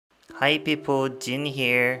Hi people, Jin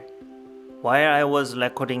here. While I was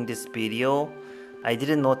recording this video, I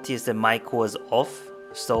didn't notice the mic was off,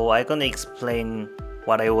 so I'm gonna explain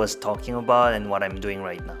what I was talking about and what I'm doing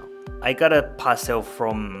right now. I got a parcel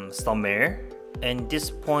from somewhere, and this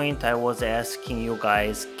point I was asking you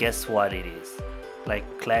guys guess what it is. Like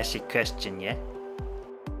classic question, yeah?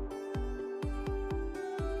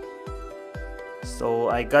 So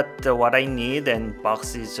I got what I need and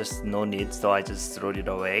box is just no need, so I just threw it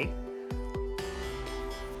away.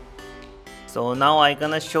 So now I'm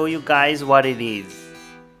gonna show you guys what it is.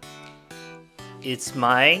 It's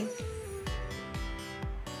my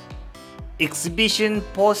exhibition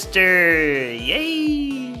poster!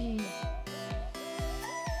 Yay!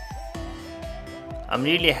 I'm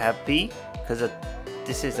really happy because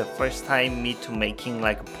this is the first time me to making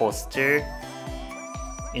like a poster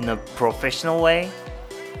in a professional way.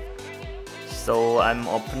 So I'm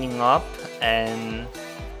opening up and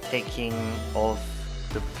taking off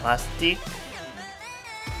the plastic.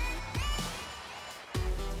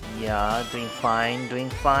 Yeah, doing fine,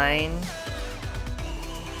 doing fine.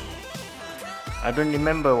 I don't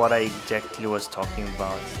remember what I exactly was talking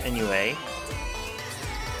about. Anyway,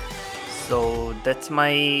 so that's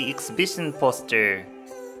my exhibition poster.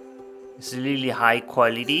 It's really high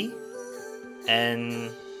quality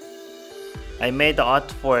and I made the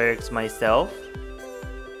artworks myself,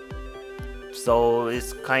 so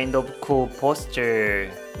it's kind of cool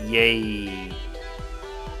poster. Yay!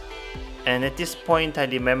 And at this point I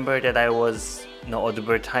remember that I was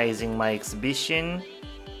advertising my exhibition.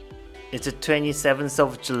 It's the 27th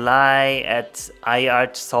of July at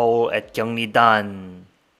iArt Seoul at Gyeonglidangil.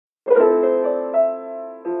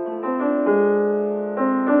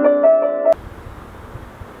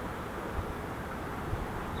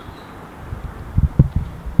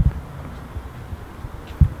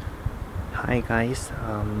 Hi guys,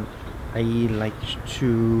 I like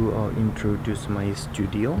to introduce my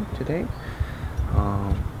studio today.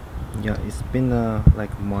 Yeah, it's been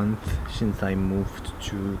like a month since I moved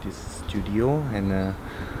to this studio, and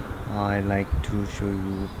I like to show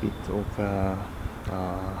you a bit of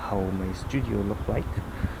how my studio look like.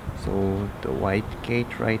 So the white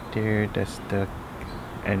gate right there, that's the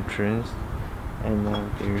entrance, and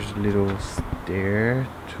there's a little stair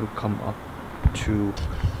to come up to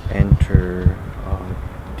enter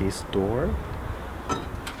this door.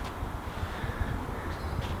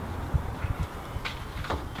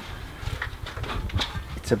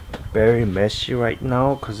 It's very messy right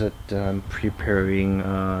now because I'm preparing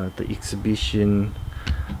the exhibition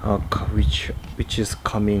which is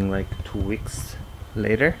coming like 2 weeks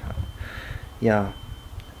later. Yeah,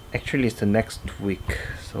 actually it's the next week,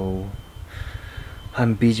 so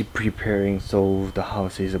I'm busy preparing, so the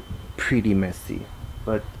house is pretty messy,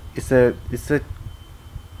 but it's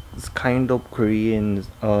kind of Korean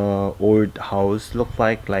old house, look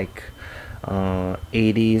like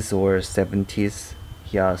 80s or 70s.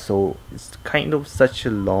 Yeah, so it's kind of such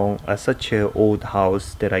a old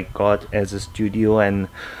house that I got as a studio and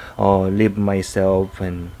live myself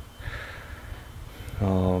and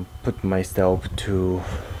put myself to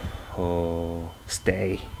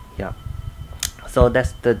stay. Yeah, so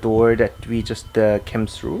that's the door that we just came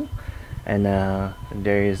through, and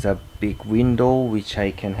there is a big window which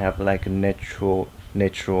I can have like a natural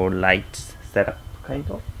lights setup kind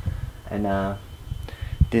of, and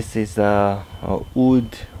this is a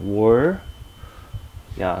wood wall.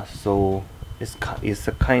 Yeah, so it's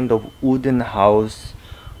a kind of wooden house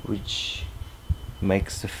which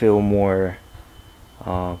makes it feel more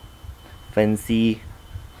fancy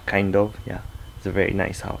kind of. Yeah, it's a very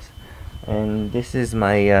nice house. And this is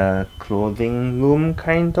my clothing room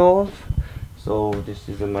kind of. So this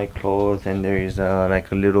is my clothes, and there is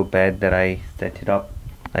like a little bed that I set it up,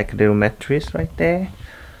 like a little mattress right there.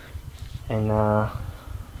 And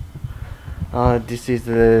this is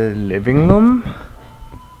the living room.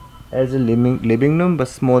 As a living room, but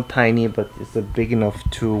small, tiny, but it's big enough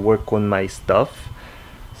to work on my stuff.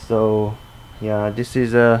 So yeah, this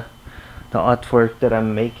is the artwork that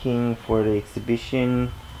I'm making for the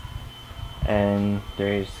exhibition, and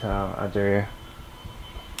there's other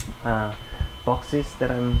boxes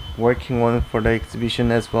that I'm working on for the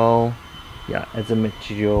exhibition as well. Yeah, as a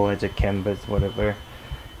material, as a canvas, whatever.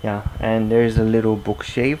 Yeah, and there's a little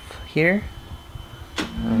bookshelf here.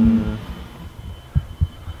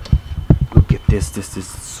 Look at this is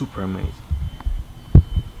super amazing.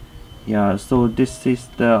 Yeah, so this is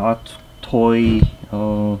the Atrtoy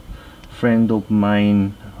friend of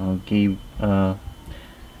mine gave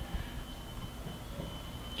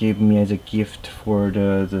me as a gift for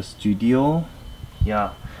the studio.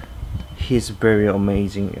 Yeah, he's very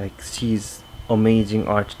amazing. Like, she's amazing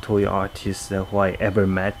A트토이 artist who I ever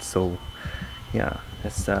met. So yeah,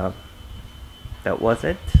 that's that was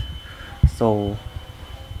it. So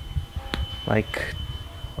like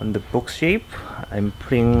on the book shape, I'm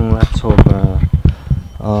putting lots of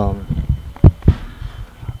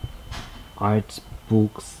art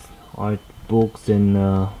books and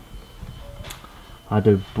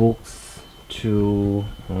other books to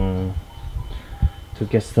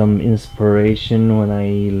get some inspiration when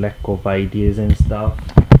I let go of ideas and stuff.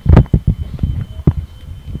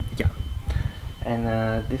 Yeah, and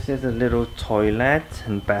this is a little toilet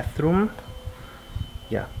and bathroom.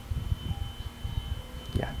 Yeah,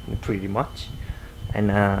 pretty much.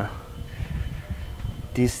 And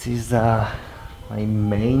this is my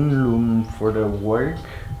main room for the work.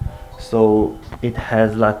 So it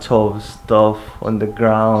has lots of stuff on the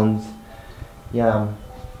ground. Yeah,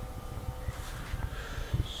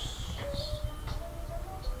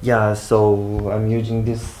 so I'm using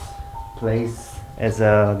this place as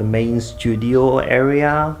the main studio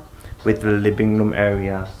area with the living room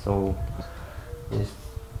area. So this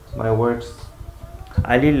my works.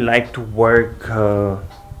 I really like to work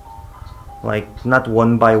like not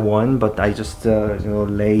one by one, but I just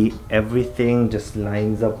lay everything, just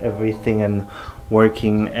lines up everything and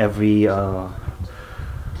working every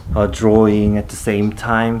drawing at the same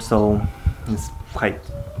time. So it's quite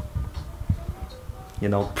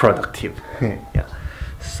productive. Yeah.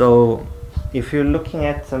 So if you're looking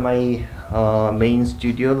at my main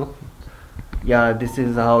studio, yeah, this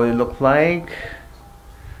is how it looks like.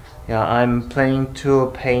 Yeah, I'm planning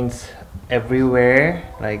to paint everywhere,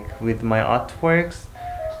 like with my artworks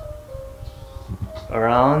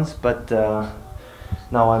around, but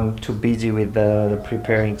now I'm too busy with the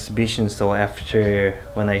preparing exhibition. So after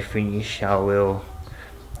when I finish, I will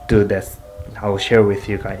do this. I'll share with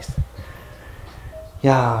you guys.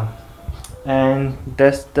 Yeah, and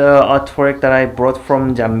that's the artwork that I brought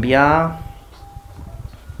from Zambia.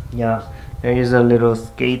 Yeah, there is a little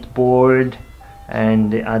skateboard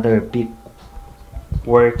and the other big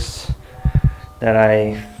works that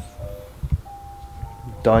I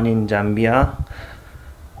done in Zambia.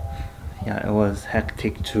 Yeah, it was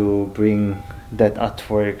hectic to bring that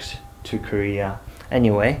artworks to Korea.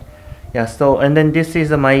 Anyway, yeah, so and then this is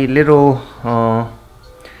my little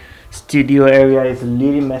studio area. Is a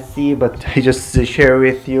little messy, but I just share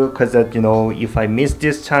with you because that if I miss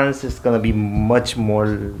this chance, it's gonna be much more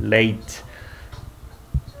late.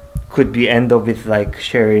 Could be end up with like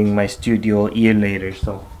sharing my studio a year later.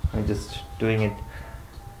 So I'm just doing it.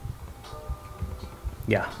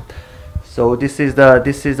 Yeah. So this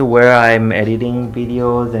is where I'm editing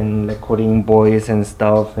videos and recording voice and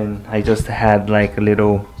stuff, and I just had like a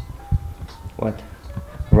little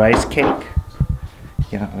rice cake.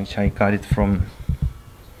 Yeah, which I got it from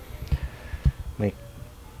my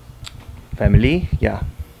family. Yeah,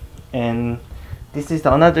 and this is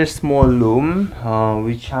another small room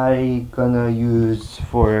which I gonna use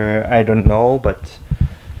for I don't know, but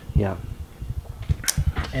yeah.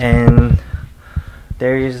 And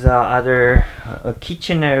there is a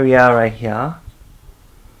kitchen area right here.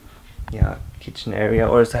 Yeah, kitchen area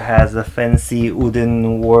also has a fancy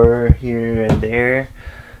wooden wall here and there.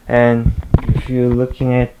 And if you're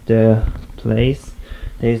looking at the place,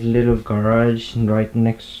 there's a little garage right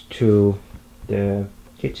next to the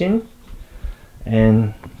kitchen,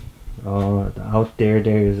 and out there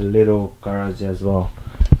is a little garage as well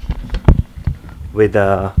with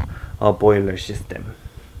a boiler system.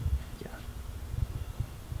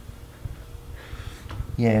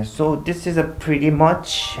 Yeah, so this is a pretty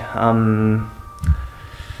much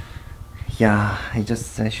yeah, I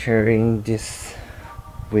just sharing this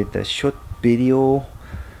with a short video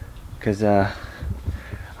because I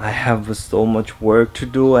have so much work to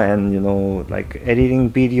do, and like editing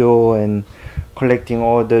video and collecting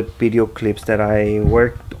all the video clips that I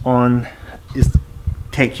worked on is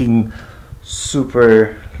taking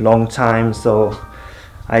super long time. So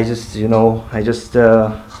I just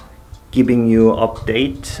giving you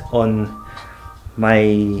update on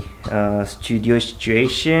my studio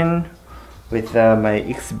situation with my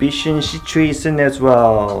exhibition situation as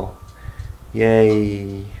well.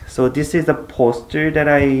 Yay! So this is a poster that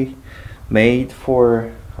I made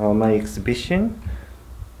for my exhibition,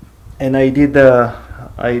 and I did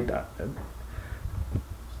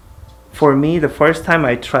for me the first time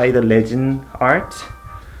I tried the legend art.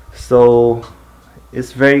 So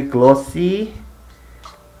it's very glossy.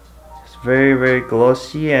 Very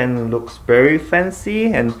glossy and looks very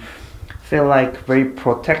fancy, and feel like very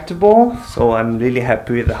protectable, so I'm really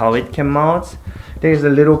happy with how it came out. There's a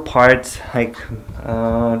little parts like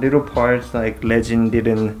resin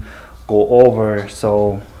didn't go over,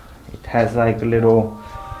 so it has like a little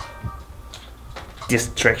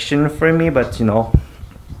distraction for me, but you know,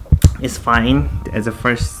 it's fine. As a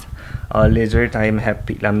first lizard, I'm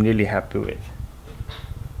really happy with.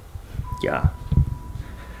 Yeah.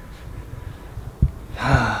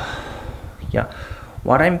 Yeah,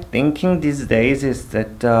 what I'm thinking these days is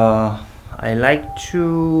that I like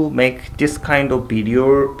to make this kind of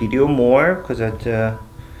video more, because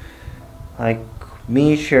like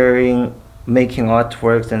me sharing, making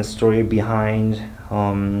artworks and story behind.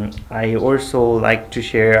 I also like to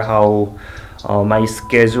share how my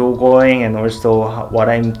schedule going, and also what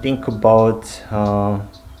I'm think about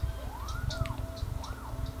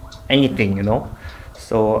anything, you know.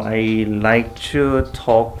 So I like to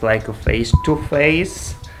talk like a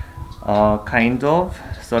face-to-face kind of,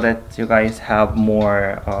 so that you guys have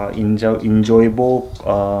more enjoyable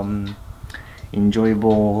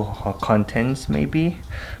contents maybe.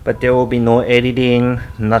 But there will be no editing,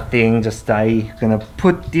 nothing. Just I gonna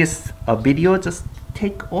put this video, just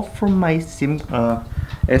take off from my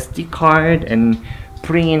SD card and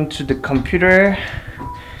bring into the computer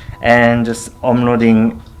and just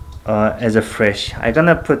uploading as a fresh. I'm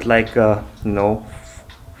gonna put like you know,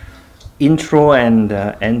 intro and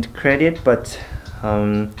end credit, but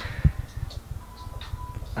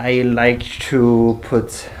I like to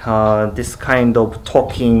put this kind of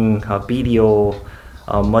talking video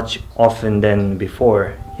much often than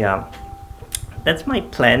before. Yeah, that's my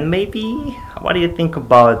plan maybe. What do you think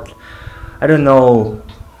about? I don't know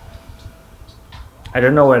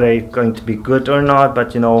whether it's going to be good or not,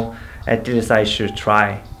 but you know, at least I should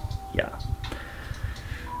try.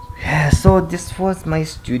 Yeah, so this was my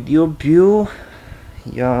studio view.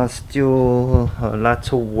 Yeah, still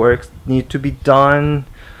lots of work need to be done,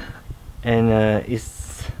 and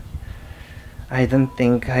I don't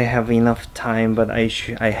think I have enough time, but I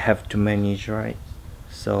have to manage, right?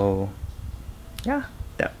 So yeah,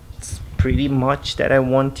 that's pretty much that I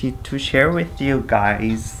wanted to share with you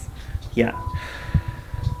guys. Yeah,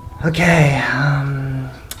 okay.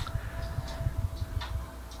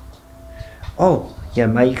 Oh yeah,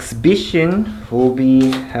 my exhibition will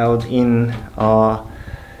be held in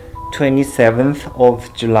 27th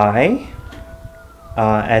of July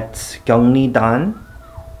at Gyeonglidangil,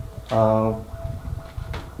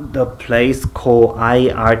 the place called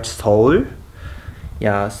Art Seoul.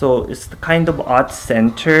 Yeah, so it's the kind of art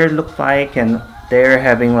center look like, and they're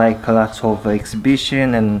having like a lot of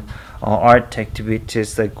exhibition and art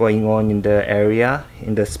activities like going on in the area,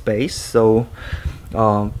 in the space. So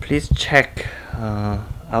please check.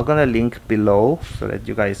 I'm gonna link below so that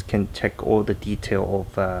you guys can check all the detail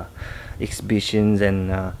of exhibitions and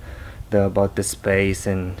about the space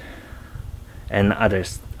and other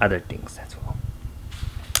things as well.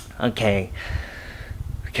 Okay,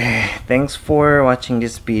 thanks for watching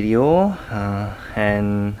this video,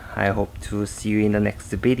 and I hope to see you in the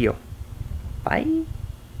next video. Bye.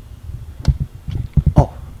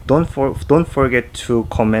 Oh, don't forget to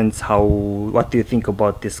comment what do you think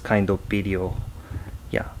about this kind of video.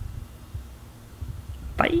 Yeah,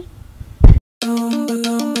 bye.